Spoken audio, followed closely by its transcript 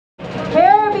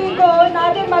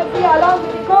Maksi along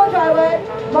with the co-driver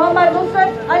Mohammad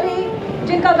Nusrat Ali,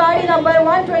 जिनका गाड़ी number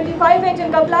 125 है,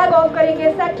 जिनका फ्लैग ऑफ करेंगे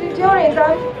secretary tourism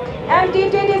MD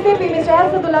TDCP Mr.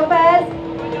 Asadullah Faiz.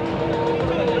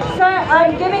 Sir,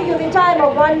 I'm giving you the time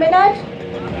of 1 minute.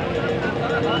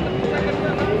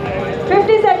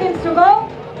 50 seconds to go.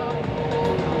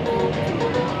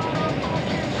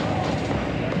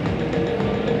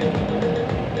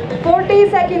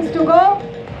 Seconds to go.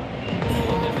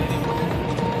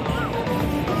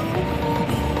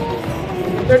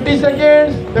 30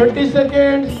 seconds. 30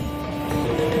 seconds.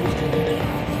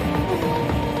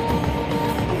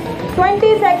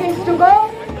 20 seconds to go.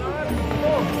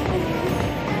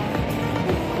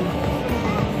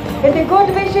 With the good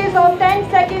wishes of 10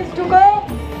 seconds to go.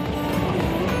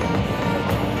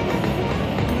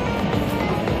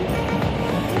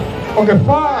 Okay,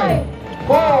 5,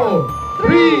 4,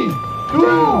 3, 2,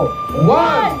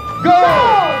 1, go!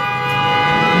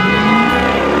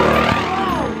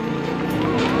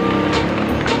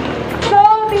 So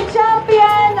the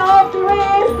champion of the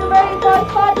race, the very first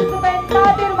participant,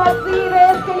 Nadir Maksi,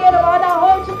 race के लिए रवाना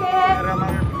हो चुके हैं।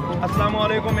 अस्सलाम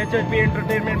वालेकुम, HHP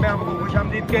entertainment में आपको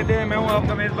खुशामदीद कहते हैं। मैं हूँ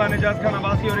आपका मेज़बान एजाज खान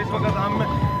अब्बासी और इस वक्त हम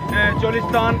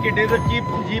चोलिस्तान की डेजर्ट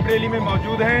जीप रैली में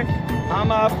मौजूद हैं।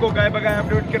 हम आपको गाय बगाए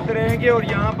अपडेट करते रहेंगे और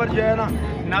यहाँ पर जो है ना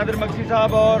नादिर मक्सी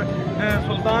साहब और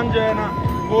सुल्तान जो है ना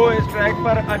वो इस ट्रैक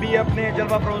पर अभी अपने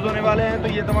जलवा फरोज होने वाले हैं। तो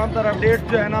ये तमाम तरह अपडेट्स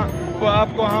जो है ना वो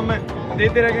आपको हम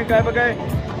देते रहेंगे गाय बगाए।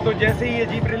 तो जैसे ही ये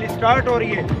जीप रैली स्टार्ट हो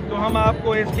रही है तो हम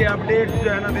आपको इसके अपडेट्स जो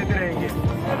है ना देते रहेंगे।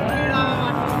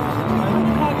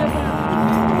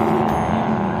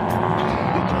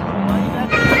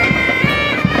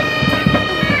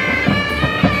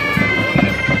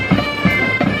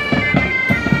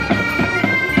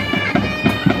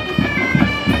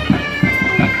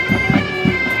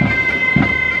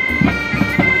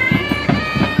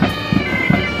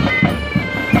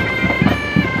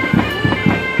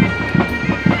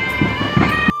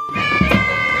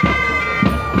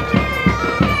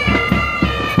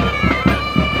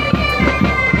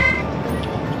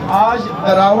 आज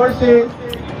दरावड़ से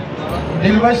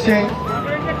दिलवश से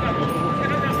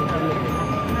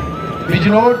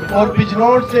बिजनौर और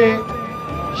बिजनौर से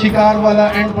शिकार वाला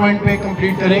एंड पॉइंट पे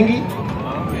कंप्लीट करेंगी।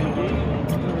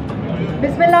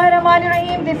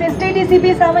 Bismillahirrahmanirrahim. This is TDCP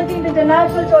 17th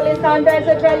International Cholistan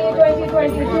Dazat Rally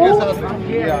 2022.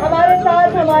 हमारे साथ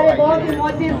हमारे बहुत ही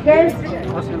मोअज़्ज़िज़ guest,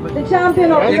 the champion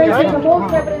of the race, the most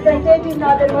representative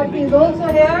Nadir Maksi is also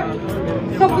here.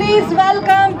 So please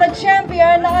welcome the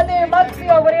champion Nadir Maksi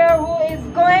over here, who is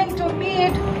going to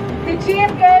meet the chief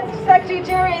guest, Secretary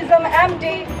Tourism MD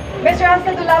Mr.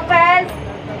 Asadullah Faiz,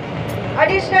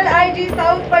 additional IG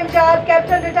South Punjab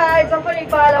Captain Retired Zafar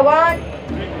Iqbal Awan,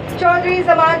 Chaudhry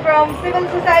Zaman from Civil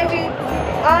Society,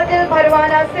 Adil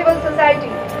Bharwana Civil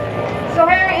Society. So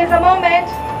here is a moment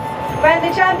when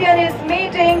the champion is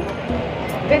meeting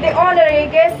with the honorary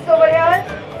guests over here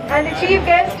and the chief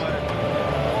guest.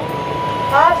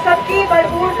 आप सबकी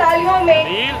भरपूर तालियों में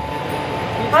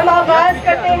हम आगाज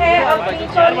करते हैं अपनी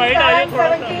Cholistan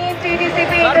 17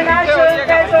 TDCP international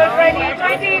desert rally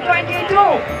 2022।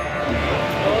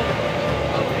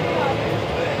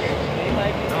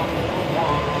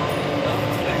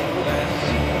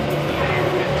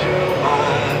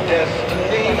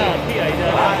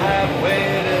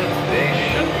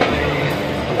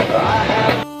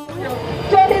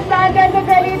 Cholistan desert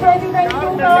rally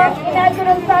 2022 का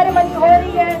इनॉग्रेशन सेरेमनी हो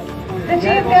रही है। The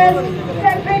chief guest,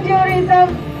 Secretary Tourism,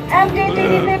 MD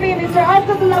TDCP Mr.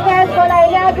 Asadullah Faiz for the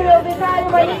inaugural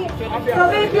ceremony. So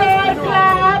with your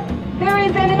clap, there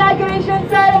is an inauguration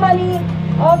ceremony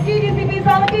of TDCP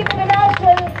 17th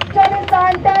International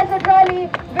Cholistan Dazat Rally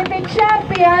with the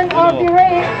champion of the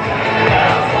race.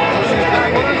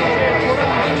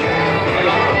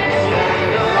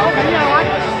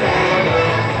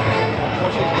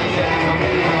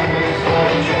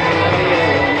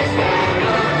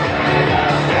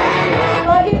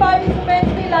 बाकी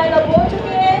participants भी line up हो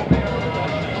चुके हैं।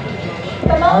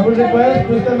 I would request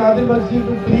Mr. Nadir Maksi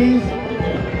to please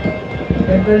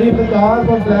get ready the car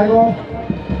for flag off.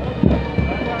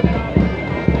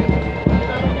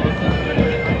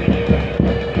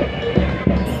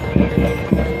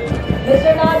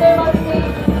 Mr. Nadir Maksi,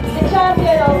 the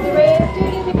champion of the race,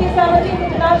 TDCP 17th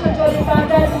International Cholistan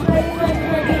Dazat Rally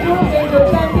 2022 के जो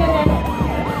champion हैं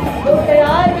वो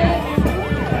तैयार हैं।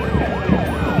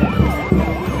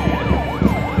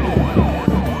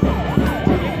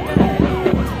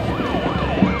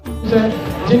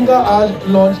 जिनका आज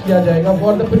लॉन्च किया जाएगा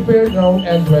for the prepared round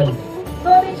as well.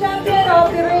 So the champion of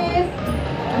the race,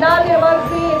 Nadir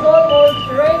Maksi, is almost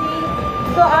ready.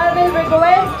 So I will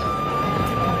request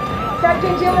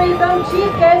Captain Tourism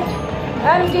Chief Guest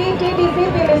MD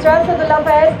TDCP Mr. Asadullah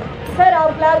Faiz, sir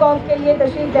आप flag of के लिए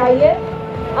तशरीफ लाइए।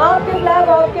 आपके flag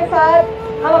of के साथ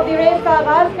हम अपनी रेस का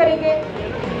आगाज करेंगे।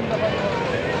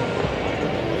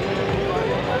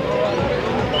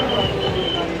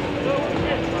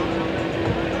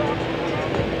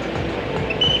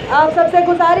 आप सबसे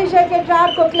गुजारिश है कि ट्रैक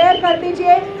को क्लियर कर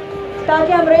दीजिए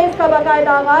ताकि हम रेस का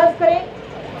बाकायदा आगाज करें।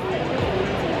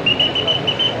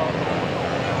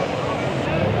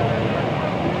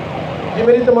 ये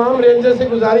मेरी तमाम रेंजर से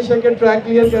गुजारिश है कि ट्रैक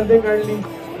क्लियर कर दें। कर ली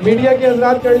मीडिया के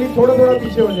हजरात, कर ली, थोड़ा थोड़ा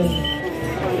पीछे हो जाएंगे।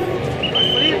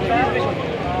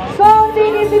 So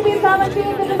TDCP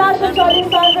 17th International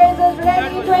Cholistan Races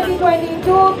Rally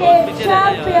 2022 के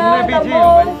champion, the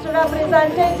most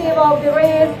representative of the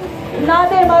race,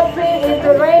 Nadir Maksi is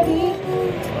ready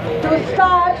to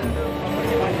start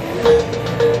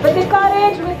with the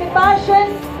courage, with the passion,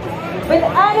 with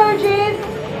energies.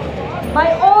 My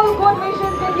all good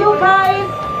wishes with you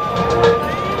guys.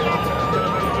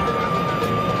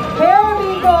 Here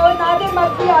we go. Nadir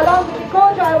Maksi along with the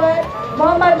co-driver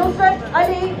Mohammad Nusrat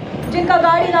Ali, जिनका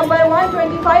गाड़ी number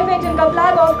 125 है, जिनका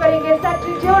flag of करेंगे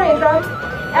secretary tourism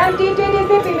MD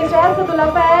TDCP Mr. Asadullah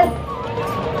Faiz.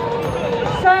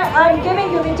 Sir, I'm giving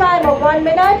you the time of 1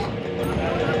 minute.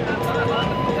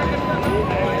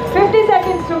 50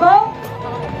 seconds to go.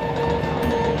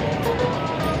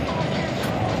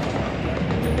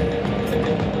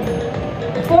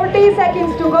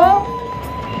 Seconds to go.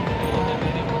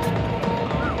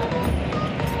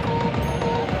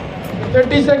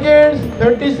 30 seconds.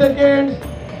 30 seconds.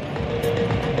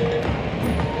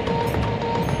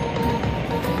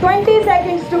 20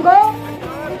 seconds to go.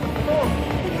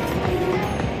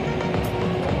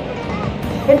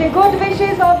 With the good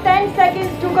wishes of 10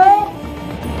 seconds to go.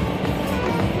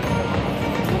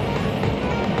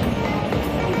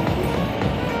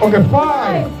 Okay,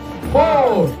 5,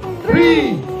 4,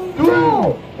 3, 2,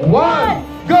 1,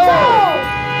 go!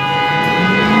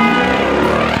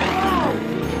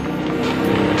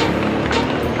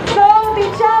 So the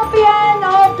champion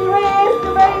of the race,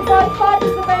 the very first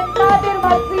participant, Nadir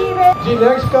Maksi. Ji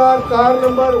next car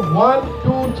number 1,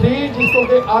 2, 3 जिसको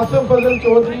के आसिफ फजल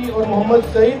चौधरी और मोहम्मद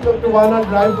सईद कप्तान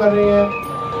drive कर रहे हैं।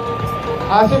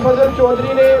 आसिफ फजल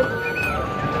चौधरी ने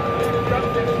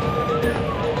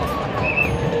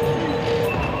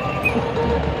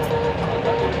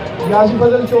आसिफ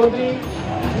फजल चौधरी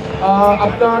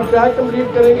अपना track complete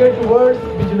करेंगे टुवर्ड्स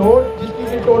बिजनौर, जिसकी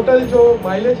की टोटल जो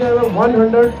माइलेज है वह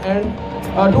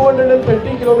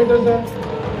 230 किलोमीटर है।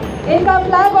 इनका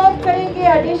फ्लैग ऑफ करेंगे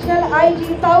additional IG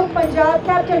south Punjab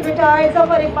captain retired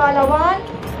Zafar Iqbal Awan.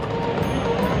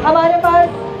 हमारे पास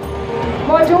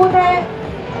मौजूद है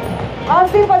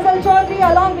आसिफ फजल चौधरी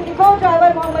अलॉन्ग विद को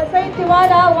ड्राइवर मोहम्मद सईद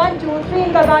तिवाना 1, 2, 3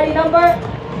 का गाड़ी number.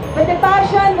 With the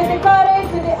passion, with the courage,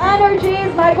 with the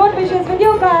energies, my good wishes with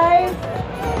you guys.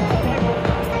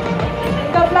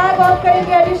 The flag off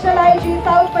करेंगे additional IG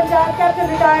South Punjab Captain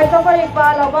retired Zafar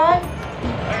Iqbal Awan.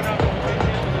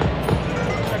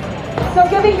 So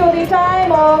giving you the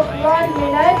time of 1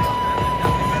 minute.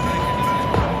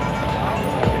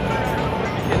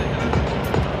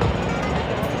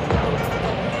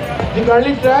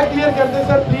 निकाली track clear कर दें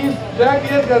sir, please track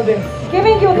clear कर दें।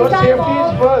 Giving you the Your time safety is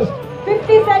of first.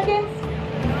 50 seconds.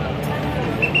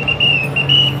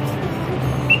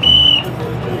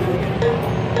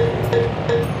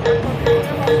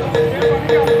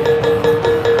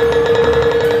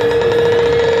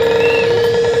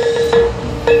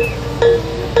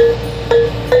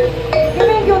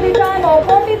 Giving you the time of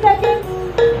 40 seconds.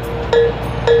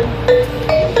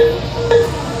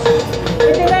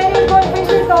 With the very good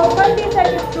wishes of 30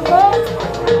 seconds to go.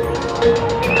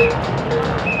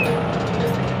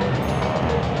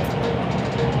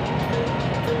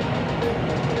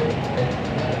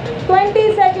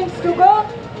 Seconds to go.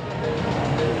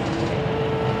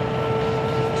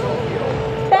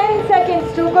 10 seconds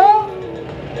to go.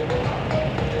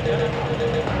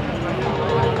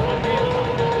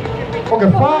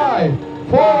 Okay, 5,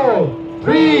 4,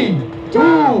 3,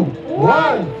 2,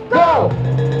 1, go!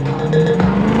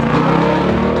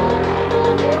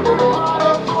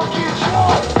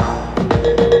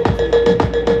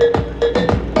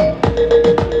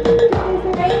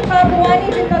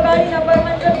 जिनका गाड़ी number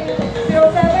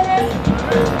 107 है।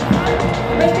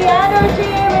 With the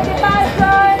energy, with the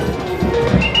passion,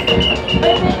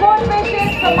 with the good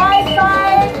wishes from my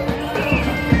side.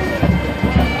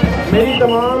 मेरी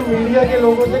तमाम media के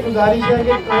लोगों से गुजारिश है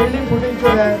कि काइंडली फुटेज जो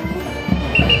है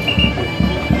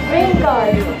Green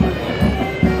card.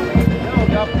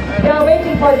 They are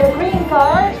waiting for the green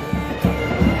card.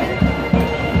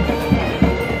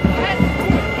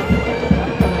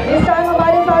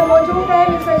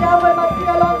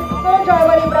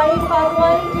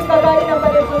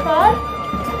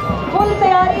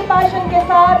 तैयारी पैशन के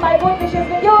साथ my good wishes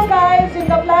with you guys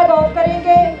जिनका फ्लैग ऑफ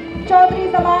करेंगे चौधरी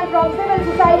समान from civil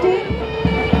society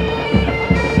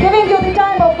giving you the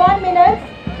time of 1 minute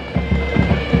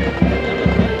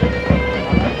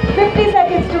 50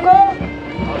 seconds to go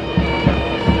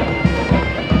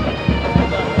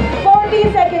 40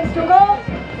 seconds to go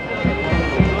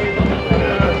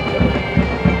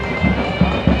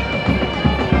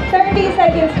 30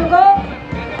 seconds to go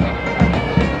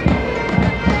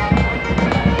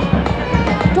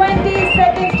 20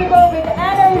 seconds to go with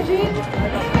energy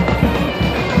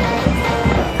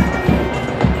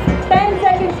 10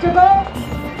 seconds to go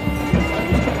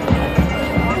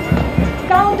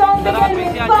countdown begin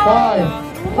with 5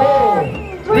 4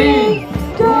 3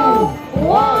 2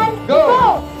 1 go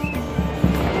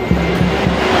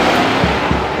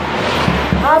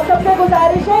आप सबसे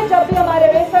गुजारिश है जब भी हमारे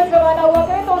racers रवाना हुआ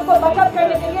करें तो उसको बकअप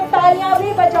करने के लिए तालियां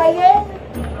भी बजाइए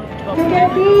क्योंकि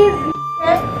प्लीज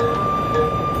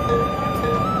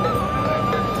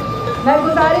मैं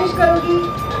गुजारिश करूंगी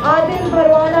आदिल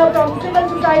भरवाना फ्रॉम सिविल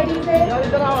सोसाइटी से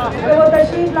कि वो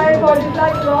तशरीफ लाए for the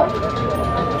flag of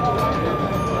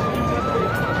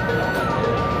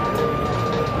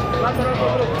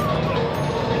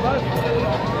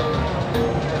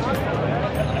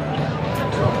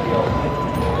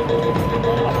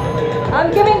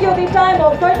I'm giving you the time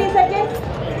of 30 seconds.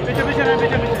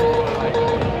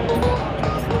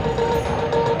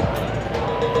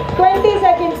 20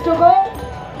 seconds to go.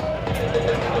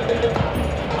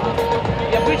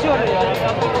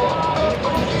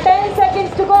 10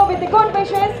 seconds to go with the good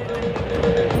wishes.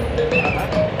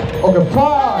 Okay,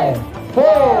 5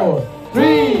 4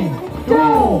 3 2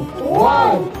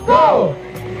 1 go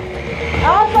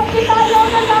आप सबकी तालियों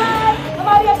के साथ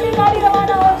हमारी अपनी गाड़ी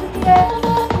रवाना हो चुकी है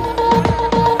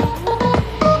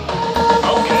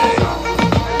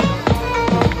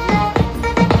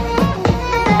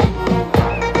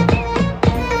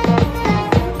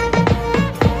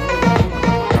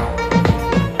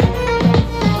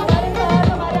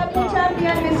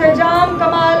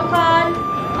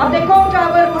अब देखो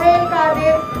टावर मुहेल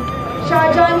कादिर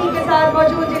शाहजानी के साथ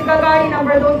मौजूद जिनका गाड़ी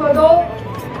number 202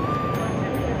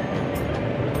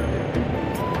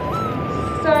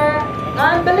 Sir,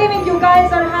 I'm believing you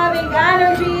guys are having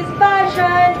energies,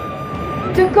 passion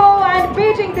to go and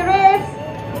beating the race.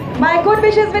 My good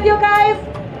wishes with you guys.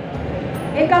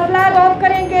 इनका फ्लैग ऑफ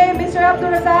करेंगे मिस्टर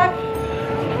अब्दुल रज़ाक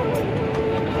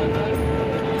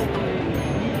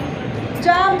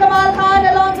जाम कमाल खान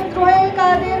along with रुहेल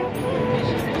कादिर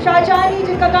शाहजानी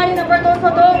जिनका गाड़ी नंबर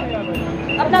 202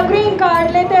 अपना ग्रीन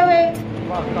कार्ड लेते हुए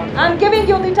I'm giving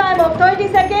you the time of 30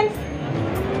 seconds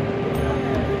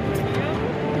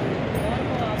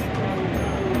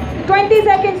 20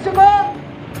 seconds to go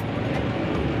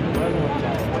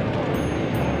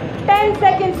 10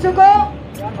 seconds to go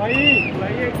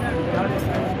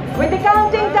with the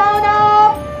counting time